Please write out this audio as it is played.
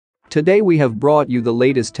Today we have brought you the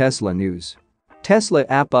latest Tesla news. Tesla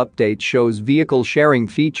app update shows vehicle sharing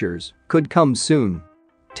features could come soon.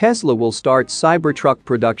 Tesla will start Cybertruck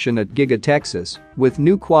production at Giga Texas with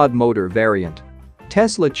new quad motor variant.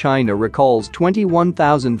 Tesla China recalls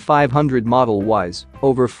 21,500 Model Ys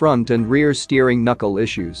over front and rear steering knuckle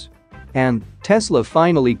issues. And Tesla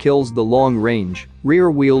finally kills the long-range,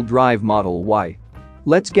 rear-wheel drive Model Y.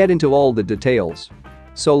 Let's get into all the details.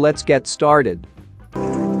 So let's get started.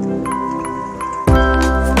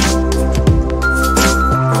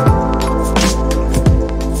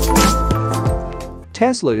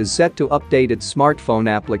 Tesla is set to update its smartphone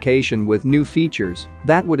application with new features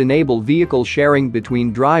that would enable vehicle sharing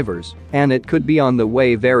between drivers, and it could be on the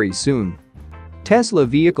way very soon. Tesla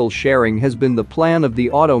vehicle sharing has been the plan of the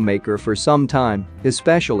automaker for some time,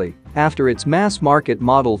 especially after its mass-market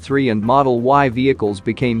Model 3 and Model Y vehicles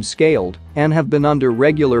became scaled and have been under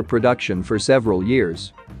regular production for several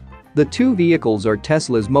years. The two vehicles are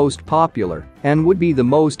Tesla's most popular and would be the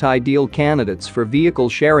most ideal candidates for vehicle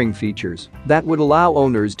sharing features that would allow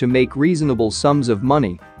owners to make reasonable sums of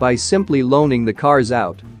money by simply loaning the cars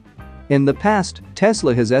out. In the past,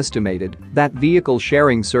 Tesla has estimated that vehicle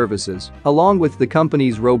sharing services, along with the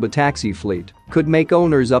company's robotaxi fleet, could make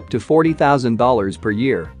owners up to $40,000 per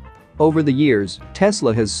year. Over the years,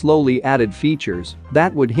 Tesla has slowly added features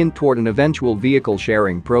that would hint toward an eventual vehicle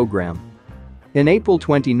sharing program. In April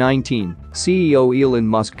 2019, CEO Elon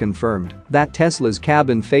Musk confirmed that Tesla's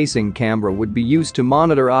cabin-facing camera would be used to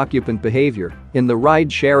monitor occupant behavior in the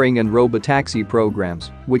ride-sharing and robotaxi programs,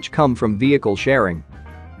 which come from vehicle sharing.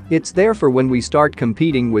 It's there for when we start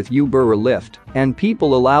competing with Uber or Lyft and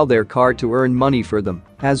people allow their car to earn money for them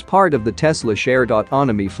as part of the Tesla shared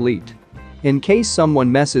autonomy fleet. In case someone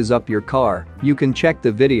messes up your car, you can check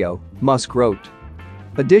the video, Musk wrote.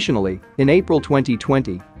 Additionally, in April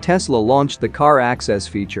 2020, Tesla launched the Car Access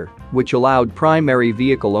feature, which allowed primary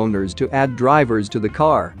vehicle owners to add drivers to the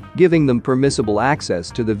car, giving them permissible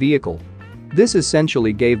access to the vehicle. This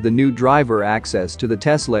essentially gave the new driver access to the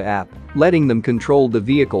Tesla app, letting them control the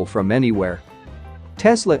vehicle from anywhere.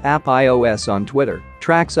 Tesla app iOS on Twitter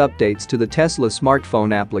tracks updates to the Tesla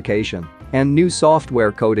smartphone application, and new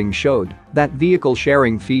software coding showed that vehicle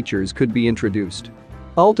sharing features could be introduced.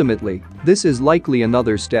 Ultimately, this is likely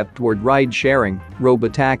another step toward ride-sharing,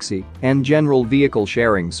 robotaxi, and general vehicle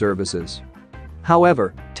sharing services.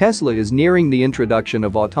 However, Tesla is nearing the introduction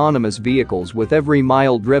of autonomous vehicles with every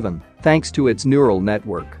mile driven, thanks to its neural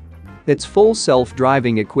network. Its full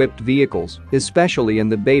self-driving equipped vehicles, especially in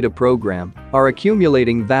the beta program, are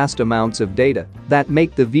accumulating vast amounts of data that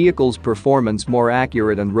make the vehicle's performance more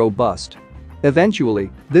accurate and robust.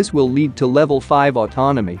 Eventually, this will lead to Level 5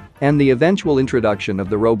 autonomy and the eventual introduction of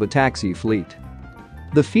the robotaxi fleet.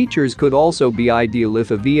 The features could also be ideal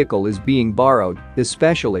if a vehicle is being borrowed,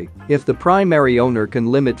 especially if the primary owner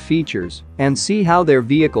can limit features and see how their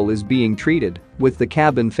vehicle is being treated with the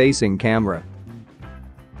cabin-facing camera.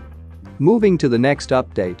 Moving to the next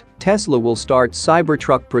update, Tesla will start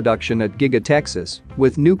Cybertruck production at Giga Texas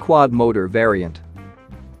with new quad motor variant.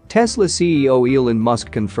 Tesla CEO Elon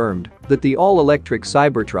Musk confirmed that the all-electric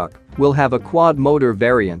Cybertruck will have a quad-motor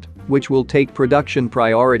variant, which will take production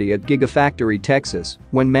priority at Gigafactory Texas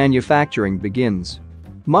when manufacturing begins.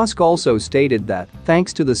 Musk also stated that,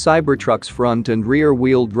 thanks to the Cybertruck's front and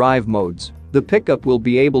rear-wheel drive modes, the pickup will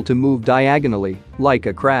be able to move diagonally, like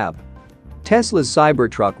a crab. Tesla's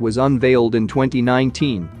Cybertruck was unveiled in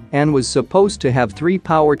 2019 and was supposed to have three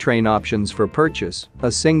powertrain options for purchase: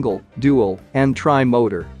 a single, dual, and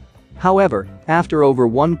tri-motor. However, after over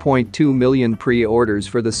 1.2 million pre-orders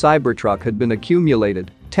for the Cybertruck had been accumulated,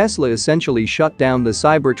 Tesla essentially shut down the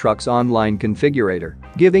Cybertruck's online configurator,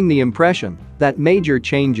 giving the impression that major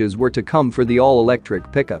changes were to come for the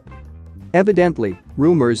all-electric pickup. Evidently,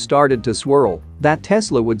 rumors started to swirl that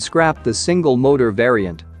Tesla would scrap the single-motor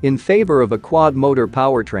variant in favor of a quad-motor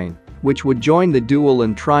powertrain, which would join the dual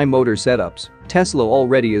and tri-motor setups Tesla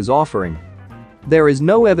already is offering. There is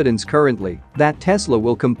no evidence currently that Tesla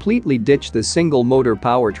will completely ditch the single-motor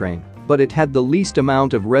powertrain, but it had the least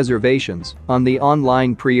amount of reservations on the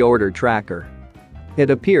online pre-order tracker. It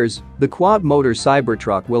appears the quad-motor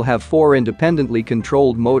Cybertruck will have four independently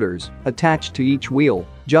controlled motors attached to each wheel,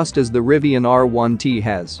 just as the Rivian R1T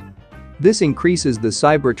has. This increases the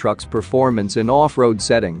Cybertruck's performance in off-road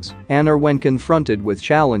settings and or when confronted with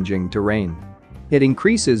challenging terrain. It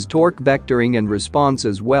increases torque vectoring and response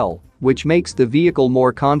as well, which makes the vehicle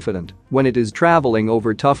more confident when it is traveling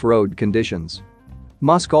over tough road conditions.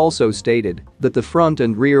 Musk also stated that the front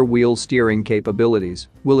and rear wheel steering capabilities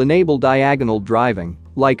will enable diagonal driving,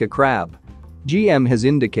 like a crab. GM has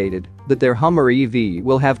indicated that their Hummer EV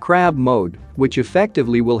will have crab mode, which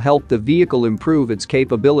effectively will help the vehicle improve its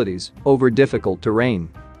capabilities over difficult terrain.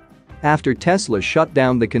 After Tesla shut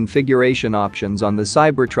down the configuration options on the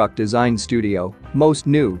Cybertruck design studio, most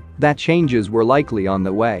knew that changes were likely on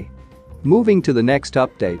the way. Moving to the next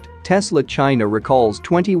update, Tesla China recalls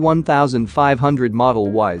 21,500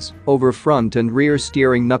 Model Ys over front and rear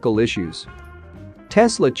steering knuckle issues.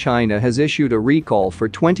 Tesla China has issued a recall for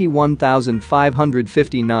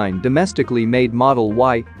 21,559 domestically made Model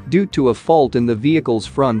Y due to a fault in the vehicle's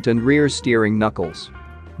front and rear steering knuckles.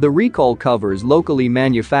 The recall covers locally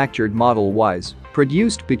manufactured Model Ys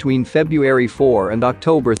produced between February 4 and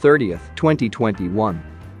October 30, 2021.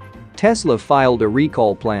 Tesla filed a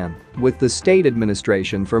recall plan with the State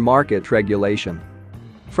Administration for Market Regulation.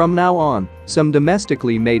 From now on, some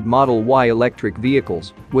domestically made Model Y electric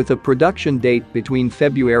vehicles with a production date between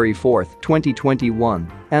February 4, 2021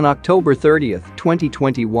 and October 30,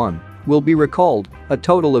 2021 will be recalled, a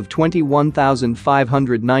total of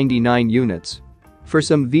 21,599 units. For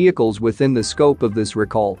some vehicles within the scope of this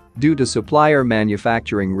recall, due to supplier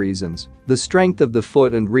manufacturing reasons, the strength of the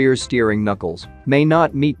foot and rear steering knuckles may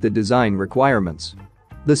not meet the design requirements.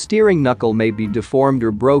 The steering knuckle may be deformed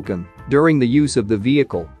or broken during the use of the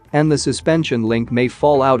vehicle, and the suspension link may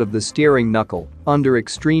fall out of the steering knuckle under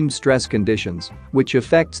extreme stress conditions, which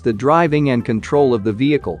affects the driving and control of the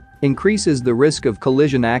vehicle, increases the risk of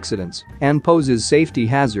collision accidents, and poses safety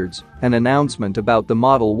hazards, an announcement about the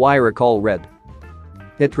Model Y recall read.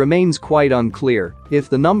 It remains quite unclear if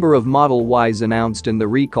the number of Model Ys announced in the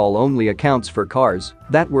recall only accounts for cars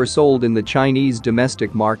that were sold in the Chinese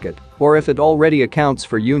domestic market, or if it already accounts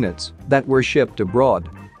for units that were shipped abroad.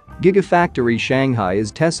 Gigafactory Shanghai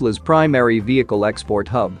is Tesla's primary vehicle export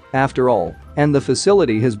hub, after all, and the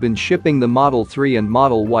facility has been shipping the Model 3 and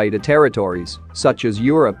Model Y to territories such as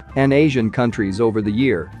Europe and Asian countries over the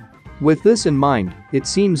year. With this in mind, it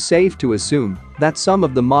seems safe to assume that some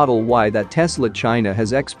of the Model Y that Tesla China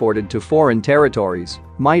has exported to foreign territories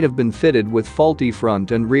might have been fitted with faulty front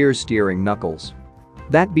and rear steering knuckles.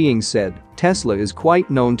 That being said, Tesla is quite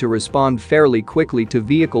known to respond fairly quickly to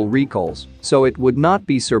vehicle recalls, so it would not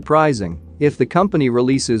be surprising if the company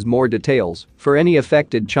releases more details for any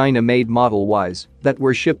affected China-made Model Ys that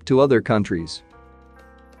were shipped to other countries.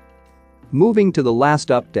 Moving to the last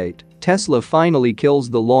update, Tesla finally kills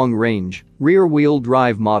the long-range, rear-wheel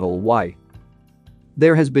drive Model Y.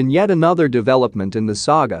 There has been yet another development in the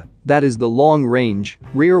saga, that is the long-range,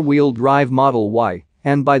 rear-wheel drive Model Y,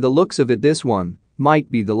 and by the looks of it this one might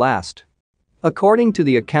be the last. According to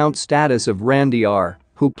the account status of Randy R.,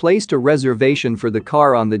 who placed a reservation for the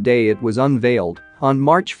car on the day it was unveiled, on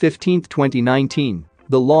March 15, 2019,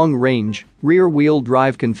 the long-range, rear-wheel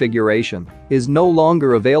drive configuration is no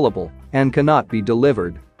longer available and cannot be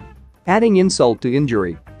delivered. Adding insult to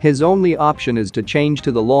injury, his only option is to change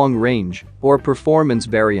to the long-range or performance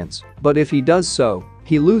variants, but if he does so,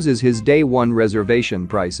 he loses his day-one reservation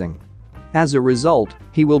pricing. As a result,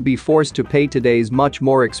 he will be forced to pay today's much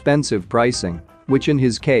more expensive pricing, which in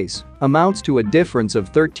his case amounts to a difference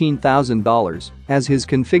of $13,000, as his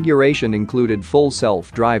configuration included full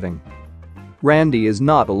self-driving. Randy is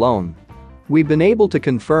not alone. We've been able to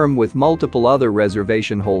confirm with multiple other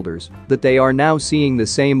reservation holders that they are now seeing the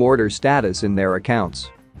same order status in their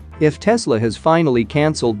accounts. If Tesla has finally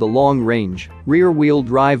cancelled the long-range, rear-wheel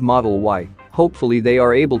drive Model Y, hopefully they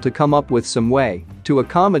are able to come up with some way to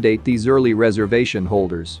accommodate these early reservation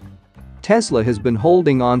holders. Tesla has been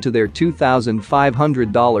holding on to their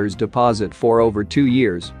 $2,500 deposit for over 2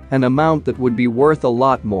 years, an amount that would be worth a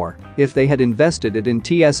lot more if they had invested it in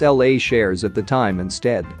TSLA shares at the time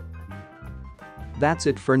instead. That's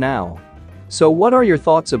it for now. So what are your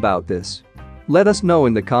thoughts about this? Let us know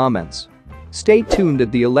in the comments. Stay tuned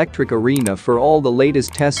at the Electric Arena for all the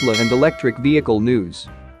latest Tesla and electric vehicle news.